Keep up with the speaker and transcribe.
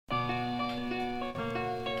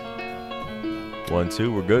1,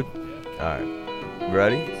 2, we're good? All right.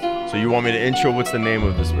 Ready? So you want me to intro? What's the name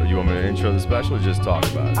of this? You want me to intro the special or just talk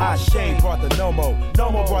about it? Ashe brought the Nomo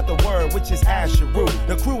brought the word, which is Asheru.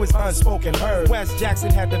 The crew is unspoken heard. Wes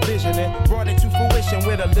Jackson had the vision and brought it to fruition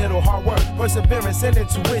with a little hard work, perseverance and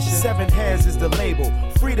intuition. 7 Heads is the label,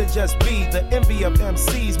 free to just be the envy of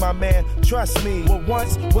MCs, my man. Trust me, what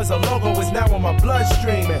once was a logo is now on my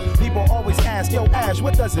bloodstream. And people always ask, yo, Ash,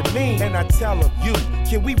 what does it mean? And I tell them,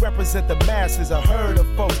 can we represent the masses? A herd of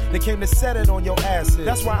folks that came to set it on your asses.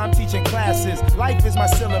 That's why I'm teaching classes. Life is my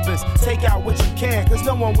syllabus. Take out what you can, cause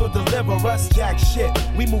no one will deliver us jack shit.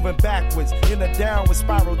 We moving backwards in a downward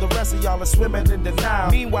spiral. The rest of y'all are swimming in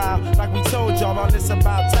denial. Meanwhile, like we told y'all on This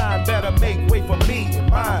About Time, better make way for me and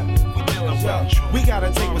mine. We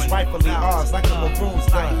gotta take what's rightfully ours, like the Maroons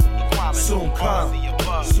done. Soon come.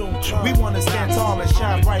 We wanna stand tall and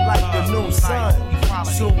shine bright like the noon sun.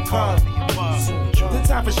 Soon come. The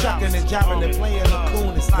time for shocking and jiving and playing the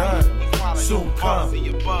coon is done. Soon come.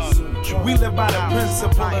 We live by the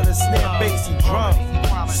principle of the snare, bass, and drum.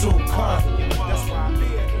 Soon come.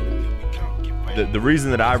 The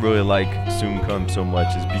reason that I really like Soon Come so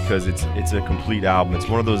much is because it's a complete album. It's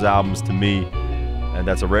one of those albums to me, and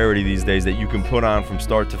that's a rarity these days, that you can put on from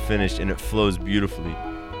start to finish and it flows beautifully.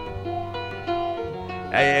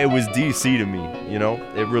 It was DC to me, you know?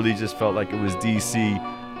 It really just felt like it was DC.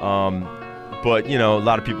 But, you know, a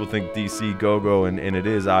lot of people think DC go-go, and it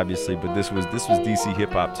is, obviously, but this was DC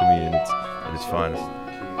hip-hop to me, and it's finest.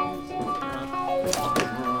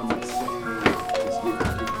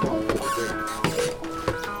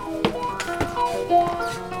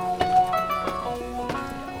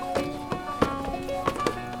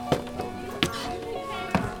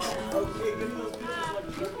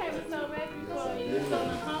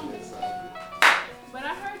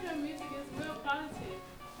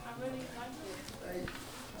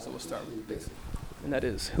 And that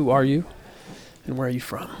is, who are you and where are you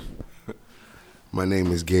from? My name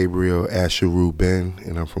is Gabriel Asheru Ben,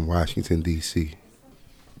 and I'm from Washington, D.C.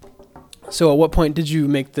 So at what point did you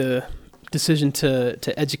make the decision to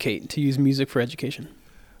educate, to use music for education?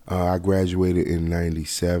 I graduated in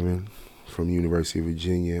 97 from University of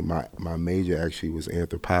Virginia. My major actually was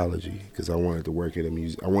anthropology because I wanted to work at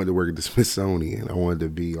I wanted to work at the Smithsonian. I wanted to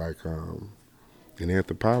be like an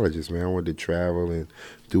anthropologist, man. I wanted to travel and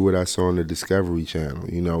do what I saw on the Discovery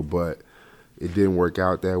Channel, you know, but it didn't work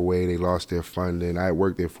out that way. They lost their funding. I had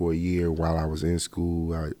worked there for a year while I was in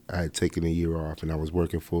school. I had taken a year off, and I was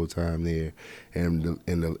working full-time there. And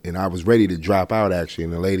I was ready to drop out, actually,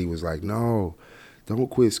 and the lady was like, no, don't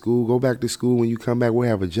quit school. Go back to school. When you come back, we'll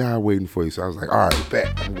have a job waiting for you. So I was like, all right,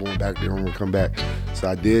 bet. I'm going back there. I'm going to come back. So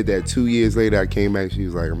I did that. 2 years later, I came back. She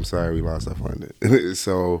was like, I'm sorry, we lost our funding.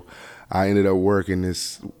 So I ended up working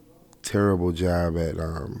this terrible job at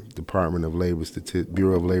Department of Labor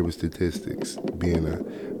Bureau of Labor Statistics, being a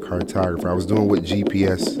cartographer. I was doing what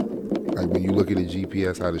GPS, like when you look at a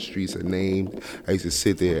GPS, how the streets are named. I used to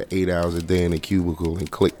sit there 8 hours a day in a cubicle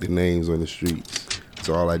and click the names on the streets. That's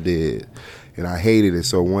all I did. And I hated it.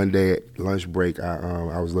 So one day at lunch break,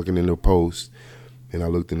 I was looking in the Post, and I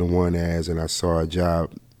looked in the one ads, and I saw a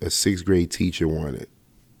job a 6th grade teacher wanted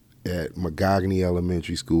at Magogany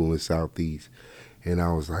Elementary School in Southeast. And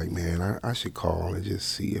I was like, man, I should call and just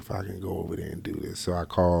see if I can go over there and do this. So I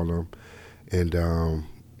called him, and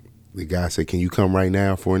the guy said, can you come right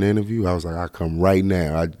now for an interview? I was like, I'll come right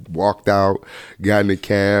now. I walked out, got in the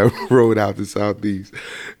cab, rode out to Southeast,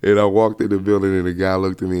 and I walked in the building, and the guy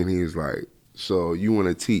looked at me, and he was like, so you want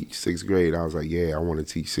to teach 6th grade? I was like, yeah, I want to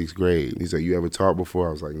teach 6th grade. He said, you ever taught before?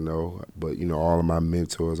 I was like, no. But, you know, all of my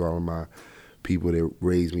mentors, all of my people that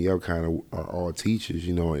raised me up kind of are all teachers,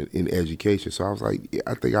 you know, in education. So I was like, yeah,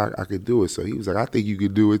 I think I could do it. So he was like, I think you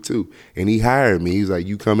could do it too. And he hired me. He was like,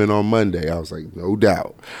 you come in on Monday. I was like, no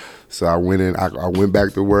doubt. So I went in, I went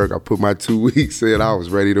back to work. I put my 2 weeks in. I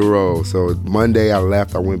was ready to roll. So Monday I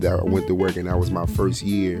left, I went to work, and that was my first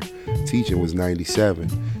year teaching, was 97.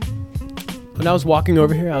 When I was walking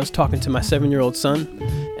over here, I was talking to my 7-year-old son.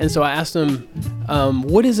 And so I asked him,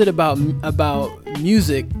 what is it about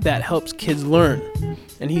music that helps kids learn?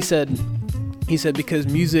 And he said, because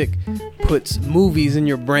music puts movies in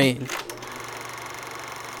your brain.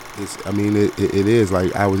 It is.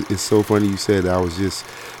 Like, it's so funny you said that. I was just,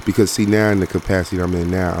 because see, now in the capacity I'm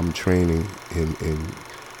in now, I'm training and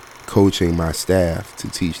coaching my staff to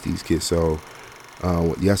teach these kids. So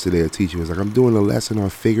yesterday a teacher was like, I'm doing a lesson on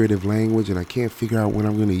figurative language and I can't figure out what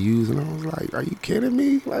I'm going to use. And I was like, are you kidding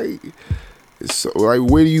me? Like, so, like,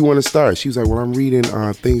 where do you want to start? She was like, well, I'm reading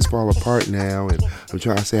Things Fall Apart now, and I'm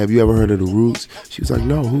trying to say, have you ever heard of The Roots? She was like,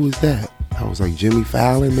 no, who is that? I was like, Jimmy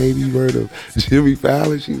Fallon, maybe you heard of Jimmy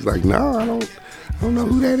Fallon? She was like, no, I don't know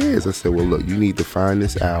who that is. I said, well, look, you need to find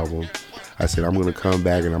this album. I said, I'm gonna come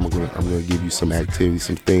back and I'm gonna give you some activities,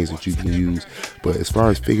 some things that you can use. But as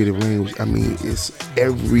far as figurative language, I mean, it's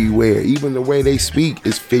everywhere. Even the way they speak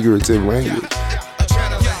is figurative language.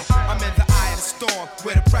 I'm in the eye of the storm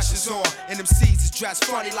where the pressure's on, and them seeds is dressed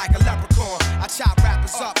funny like a leprechaun. I chop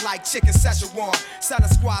rappers up like chicken Szechuan, selling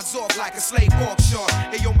squads off like a slave auction.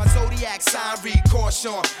 Hey yo, my zodiac sign read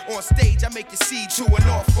caution. On stage, I make you see to an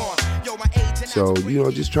off on. Yo, my agent. So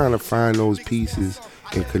just trying to find those pieces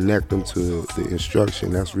and connect them to the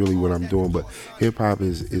instruction. That's really what I'm doing. But hip hop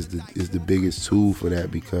is the biggest tool for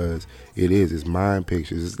that, because it's mind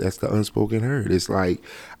pictures. That's the unspoken herd. It's like,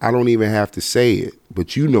 I don't even have to say it,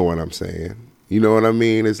 but you know what I'm saying. You know what I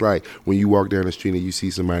mean? It's like when you walk down the street and you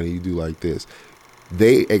see somebody and you do like this.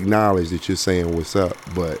 They acknowledge that you're saying what's up,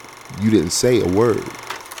 but you didn't say a word.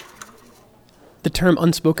 The term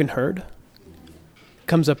unspoken herd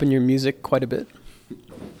comes up in your music quite a bit.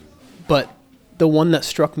 But the one that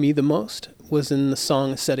struck me the most was in the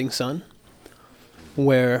song Setting Sun,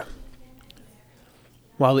 where,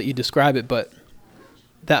 well, I'll let you describe it, but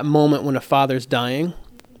that moment when a father's dying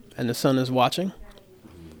and the son is watching,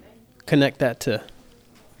 connect that to...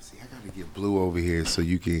 See, I gotta get Blue over here so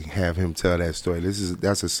you can have him tell that story.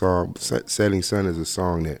 That's a song, Setting Sun is a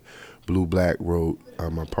song that Blue Black wrote,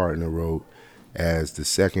 my partner wrote, as the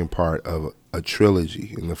second part of a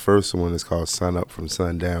trilogy. And the first one is called Sun Up from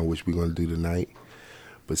Sundown, which we're going to do tonight.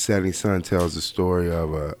 But Setting Sun tells the story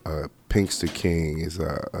of a Pinkster King. It's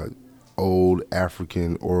a old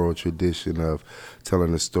African oral tradition of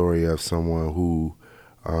telling the story of someone who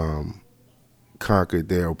conquered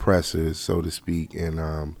their oppressors, so to speak,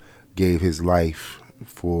 and gave his life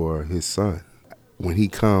for his son. When he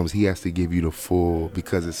comes, he has to give you the full,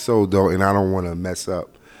 because it's so dope, and I don't want to mess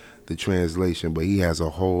up the translation, but he has a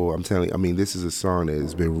whole, I'm telling you, I mean, this is a song that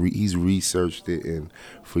has been, he's researched it and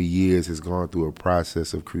for years has gone through a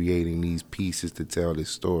process of creating these pieces to tell this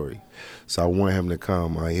story. So I want him to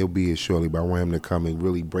come, he'll be here shortly, but I want him to come and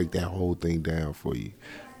really break that whole thing down for you,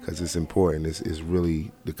 because it's important. It's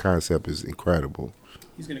really, the concept is incredible.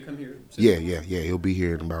 He's going to come here? Yeah, he'll be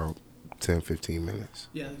here in about 10, 15 minutes.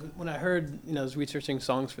 Yeah, when I heard, I was researching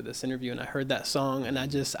songs for this interview, and I heard that song, and I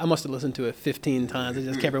must have listened to it 15 times. I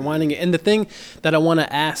just kept rewinding it. And the thing that I want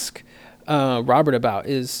to ask Robert about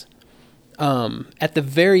is, at the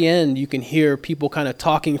very end, you can hear people kind of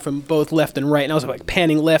talking from both left and right, and I was like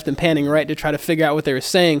panning left and panning right to try to figure out what they were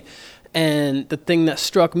saying. And the thing that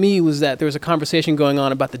struck me was that there was a conversation going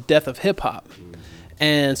on about the death of hip-hop.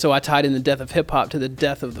 And so I tied in the death of hip-hop to the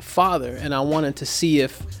death of the father, and I wanted to see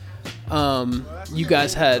if you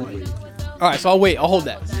guys had... All right, so I'll hold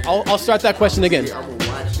that. I'll start that question again.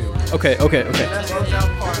 Okay.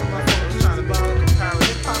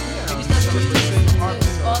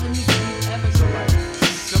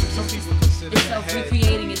 It's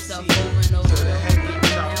self-recreating itself over and over.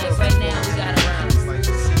 Like right now, we got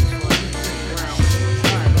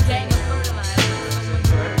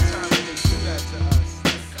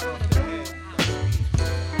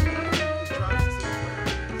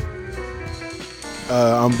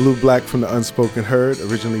I'm Blue Black from the Unspoken Herd,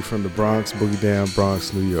 originally from the Bronx, Boogie Down,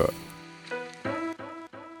 Bronx, New York.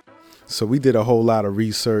 So we did a whole lot of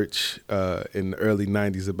research in the early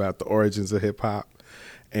 90s about the origins of hip hop.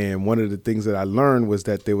 And one of the things that I learned was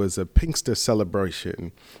that there was a Pinkster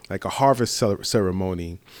celebration, like a harvest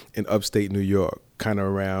ceremony in upstate New York, kind of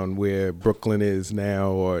around where Brooklyn is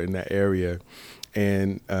now or in that area.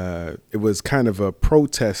 And it was kind of a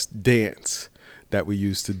protest dance that we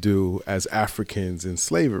used to do as Africans in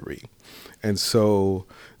slavery. And so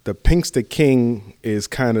the Pinkster King is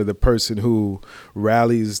kind of the person who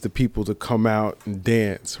rallies the people to come out and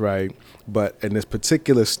dance, right? But in this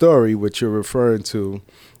particular story, which you're referring to,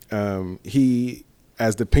 he,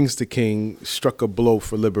 as the Pinkster King, struck a blow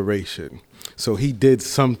for liberation. So he did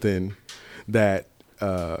something that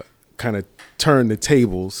kind of turned the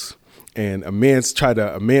tables and tried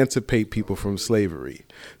to emancipate people from slavery.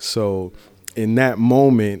 So in that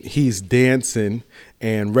moment, he's dancing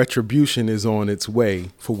and retribution is on its way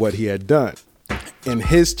for what he had done. And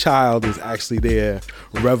his child is actually there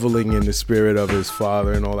reveling in the spirit of his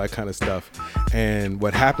father and all that kind of stuff. And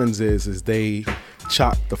what happens is they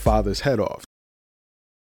chop the father's head off.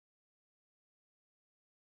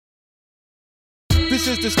 This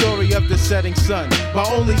is the story of the setting sun. My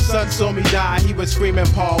only son saw me die, he was screaming,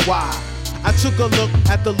 Paul, why? I took a look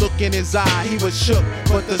at the look in his eye. He was shook,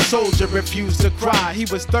 but the soldier refused to cry. He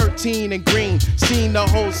was 13 and green, seen the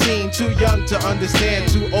whole scene. Too young to understand,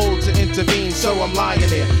 too old to intervene. So I'm lying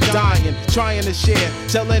there, dying, trying to share,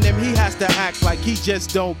 telling him he has to act like he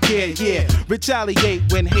just don't care. Yeah,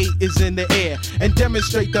 retaliate when hate is in the air, and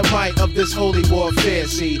demonstrate the might of this holy warfare.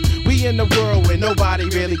 See, we in a world where nobody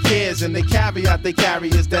really cares, and the caveat they carry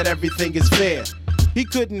is that everything is fair. He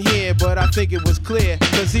couldn't hear, but I think it was clear,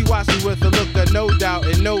 cause he watched me with a look of no doubt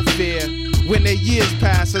and no fear. When the years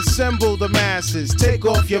pass, assemble the masses, take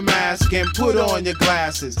off your mask and put on your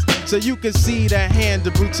glasses, so you can see the hand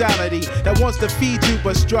of brutality that wants to feed you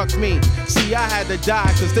but struck me. See, I had to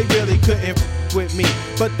die cause they really couldn't with me,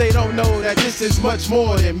 but they don't know that this is much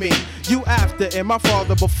more than me. You after and my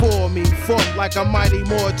father before me fought like a mighty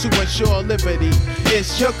Moor to ensure liberty.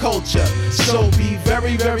 It's your culture, so be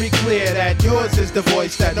very, very clear that yours is the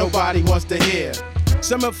voice that nobody wants to hear.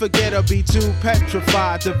 Some will forget or be too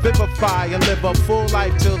petrified to vivify and live a full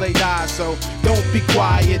life till they die. So don't be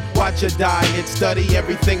quiet, watch your diet, study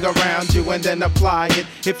everything around you and then apply it.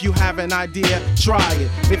 If you have an idea, try it.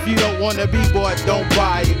 If you don't wanna be bought, don't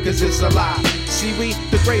buy it, cause it's a lie. See, we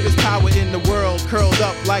the greatest power in the world, curled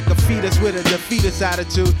up like a fetus with a defeatist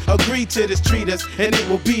attitude. Agree to this treatise and it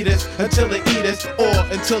will beat us until it eat us, or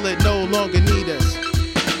until it no longer need us.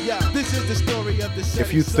 This is the story of the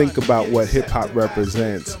if you think about what hip-hop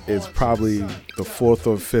represents, it's probably the fourth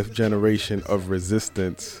or fifth generation of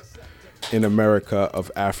resistance in America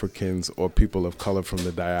of Africans or people of color from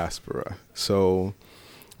the diaspora. So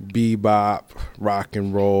bebop, rock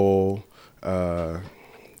and roll, rhythm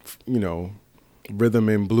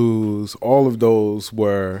and blues, all of those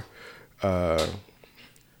were,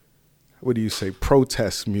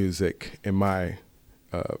 protest music in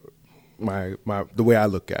the way I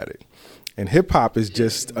look at it. And hip hop is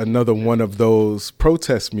just another one of those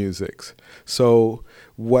protest musics. So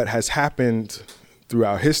what has happened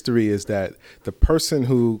throughout history is that the person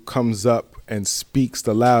who comes up and speaks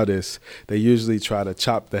the loudest, they usually try to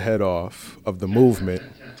chop the head off of the movement.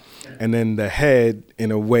 And then the head, in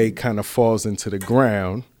a way, kind of falls into the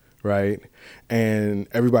ground, right? And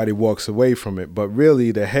everybody walks away from it. But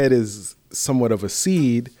really, the head is somewhat of a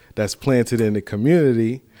seed that's planted in the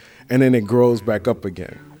community, and then it grows back up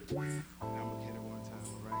again.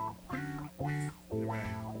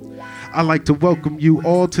 I'd like to welcome you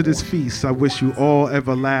all to this feast. I wish you all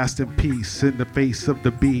everlasting peace in the face of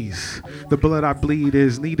the beast. The blood I bleed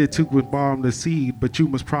is needed to embalm the seed, but you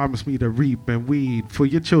must promise me to reap and weed, for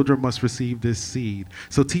your children must receive this seed.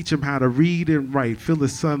 So teach them how to read and write, feel the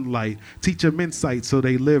sunlight, teach them insight so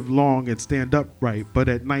they live long and stand upright. But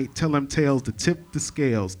at night, tell them tales to tip the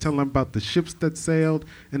scales, tell them about the ships that sailed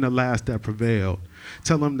and the last that prevailed.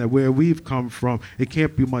 Tell them that where we've come from, it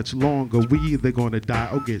can't be much longer. We either gonna die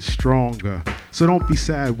or get stronger. So don't be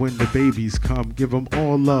sad when the babies come. Give them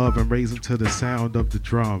all love and raise them to the sound of the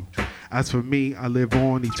drum. As for me, I live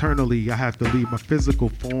on eternally. I have to leave my physical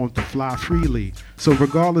form to fly freely. So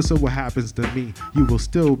regardless of what happens to me, you will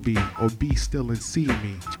still be, or be still and see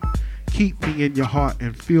me. Keep me in your heart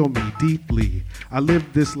and feel me deeply. I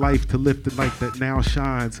lived this life to lift the light that now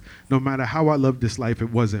shines. No matter how I loved this life,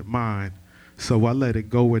 it wasn't mine. So I let it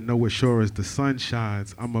go and know as sure as the sun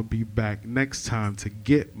shines, I'ma be back next time to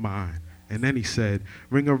get mine. And then he said,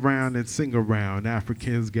 ring around and sing around.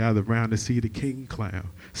 Africans gather round to see the king clown.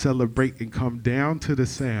 Celebrate and come down to the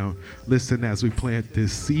sound. Listen as we plant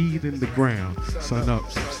this seed in the ground. Sun up,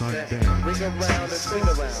 sun down. Ring around and sing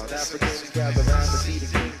around. Africans gather round to see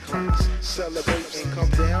the king clown. Celebrate and come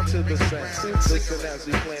down to the sound. Listen as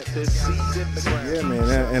we plant this seed in the ground. Yeah,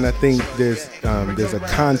 man, and I think there's a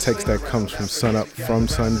context that comes from sun up, from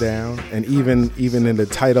sundown, and even in the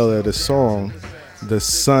title of the song, the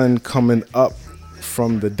sun coming up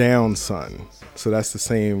from the down sun. So that's the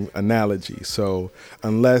same analogy. So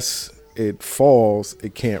unless it falls,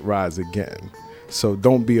 it can't rise again. So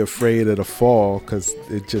don't be afraid of the fall, because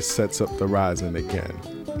it just sets up the rising again.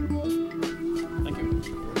 Thank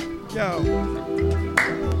you. Yo.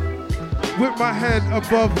 With my head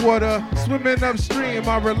above water, swimming upstream,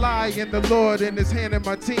 I rely in the Lord, and his hand in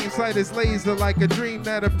my team. Sight is laser like a dream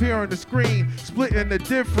that appear on the screen. Splitting the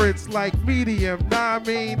difference like medium, nah I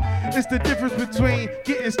mean? It's the difference between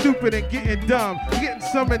getting stupid and getting dumb. Getting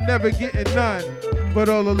some and never getting none. But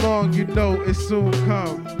all along, you know it soon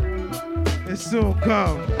come. It soon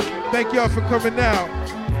come. Thank y'all for coming out.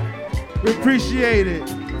 We appreciate it.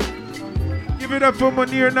 Give it up for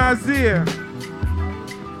Munir Nazir.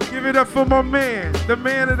 Give it up for my man, the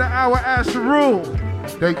man of the hour, Asheru.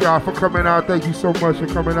 Thank y'all for coming out. Thank you so much for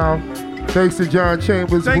coming out. Thanks to John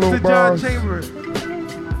Chambers. Thanks Bloom to John Bars. Chambers.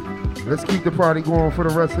 Let's keep the party going for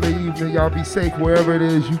the rest of the evening. Y'all be safe wherever it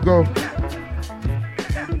is you go.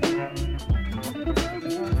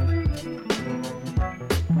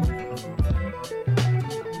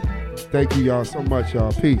 Thank you, y'all, so much,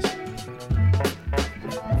 y'all. Peace.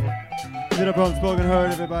 Give it up for Unspoken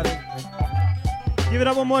Herd, everybody. Give it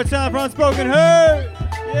up one more time for Unspoken Herd.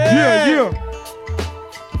 Yeah.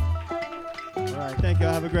 All right, thank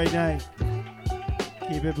y'all. Have a great night.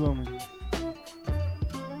 Keep it blooming.